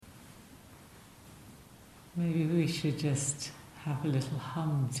Maybe we should just have a little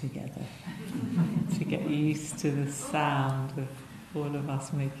hum together to get used to the sound of all of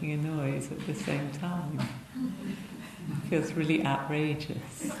us making a noise at the same time. It feels really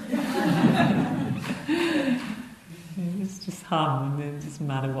outrageous. Let's just hum, and it doesn't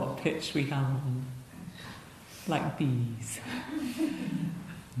matter what pitch we hum on, like bees.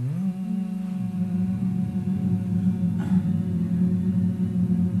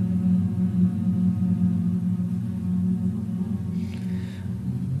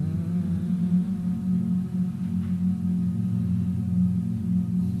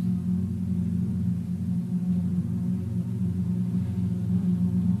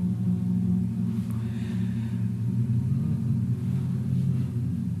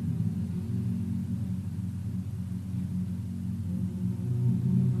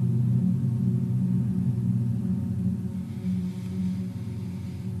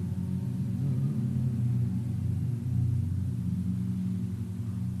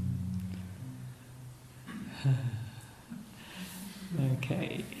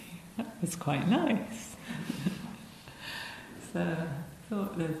 Okay, that was quite nice. So I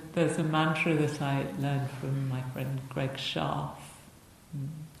thought that there's a mantra that I learned from my friend Greg Scharf,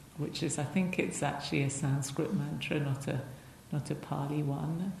 which is, I think it's actually a Sanskrit mantra, not a Pali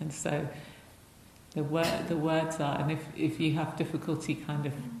one. And so the words are, and if you have difficulty kind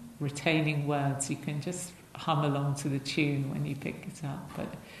of retaining words, you can just hum along to the tune when you pick it up.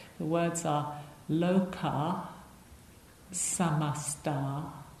 But the words are Loka Samasta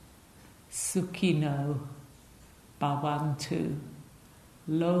Sukhino Bhavantu.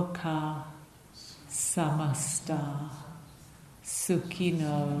 Loka Samasta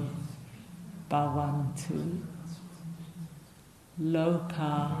Sukhino Bhavantu.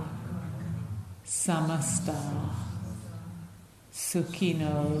 Loka Samasta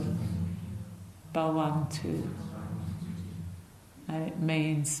Sukhino Bhavantu. And it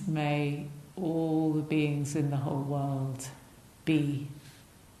means, may all the beings in the whole world be.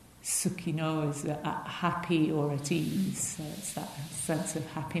 Sukhino is happy or at ease. So it's that sense of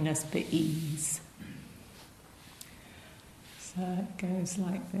happiness but ease. So it goes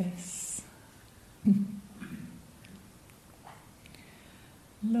like this.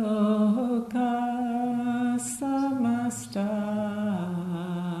 Loka samasta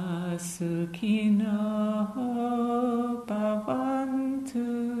sukhino bhavantu.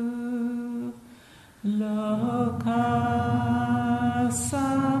 Loka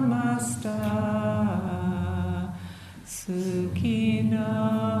samasta sukhino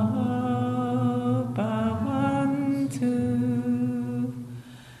bhavantu.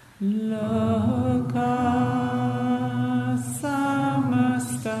 Loka samasta sukhino bhavantu. Loka samasta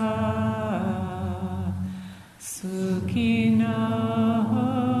sukhino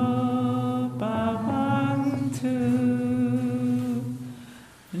bhavantu.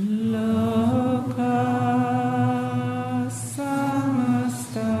 Loka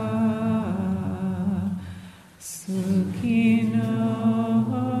samasta sukhino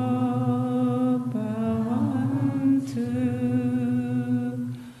bhavantu.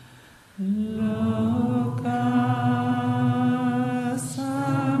 Loka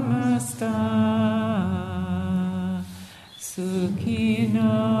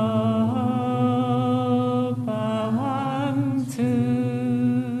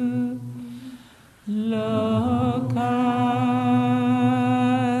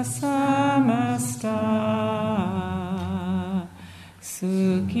samasta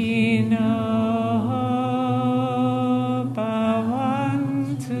sukhino bhavantu.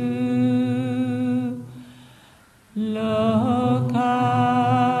 Loka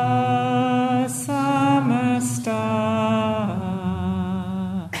samasta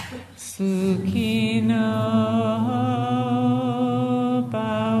sukhino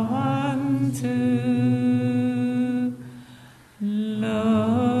bhavantu.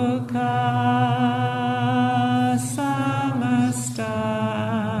 Loka samasta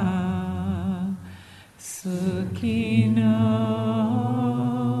sukhino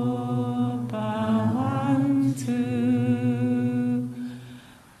bhavantu.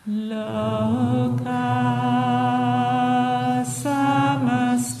 Loka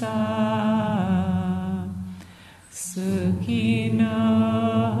samasta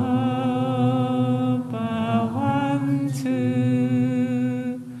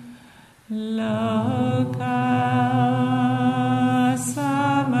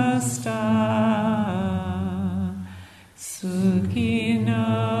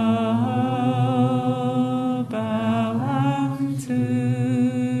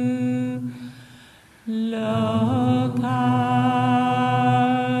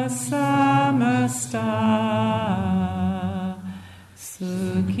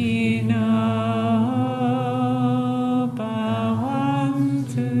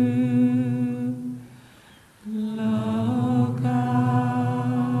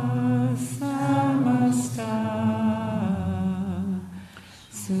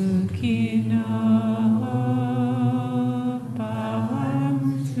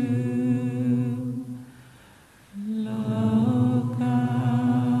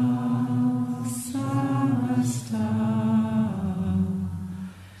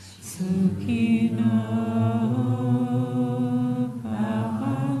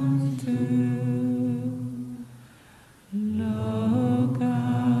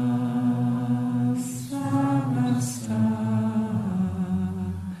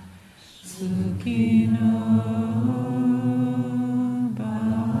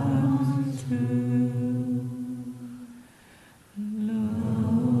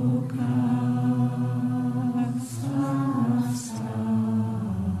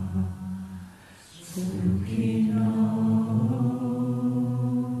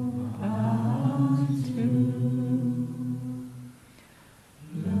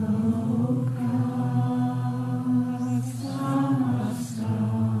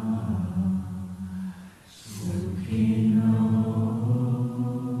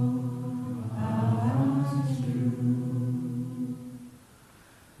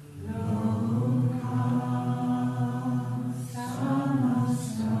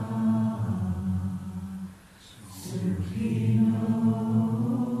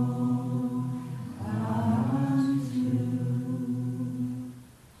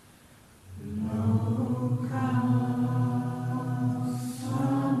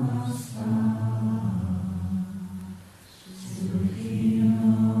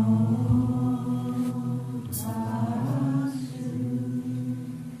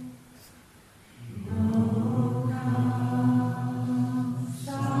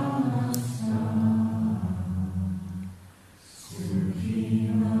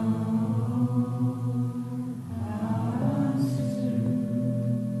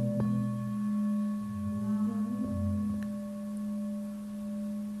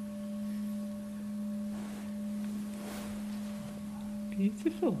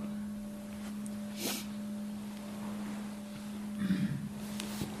Beautiful.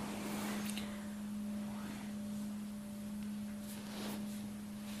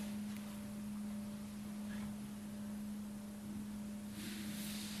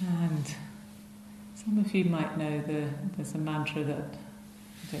 And some of you might know there's a mantra that,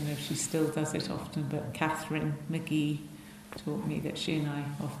 I don't know if she still does it often, but Catherine McGee taught me that she and I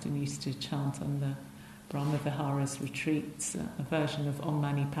often used to chant on the Brahma Vihara's retreats, a version of Om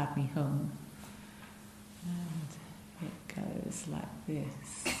Mani Padme Hum. And it goes like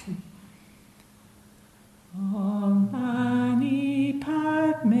this.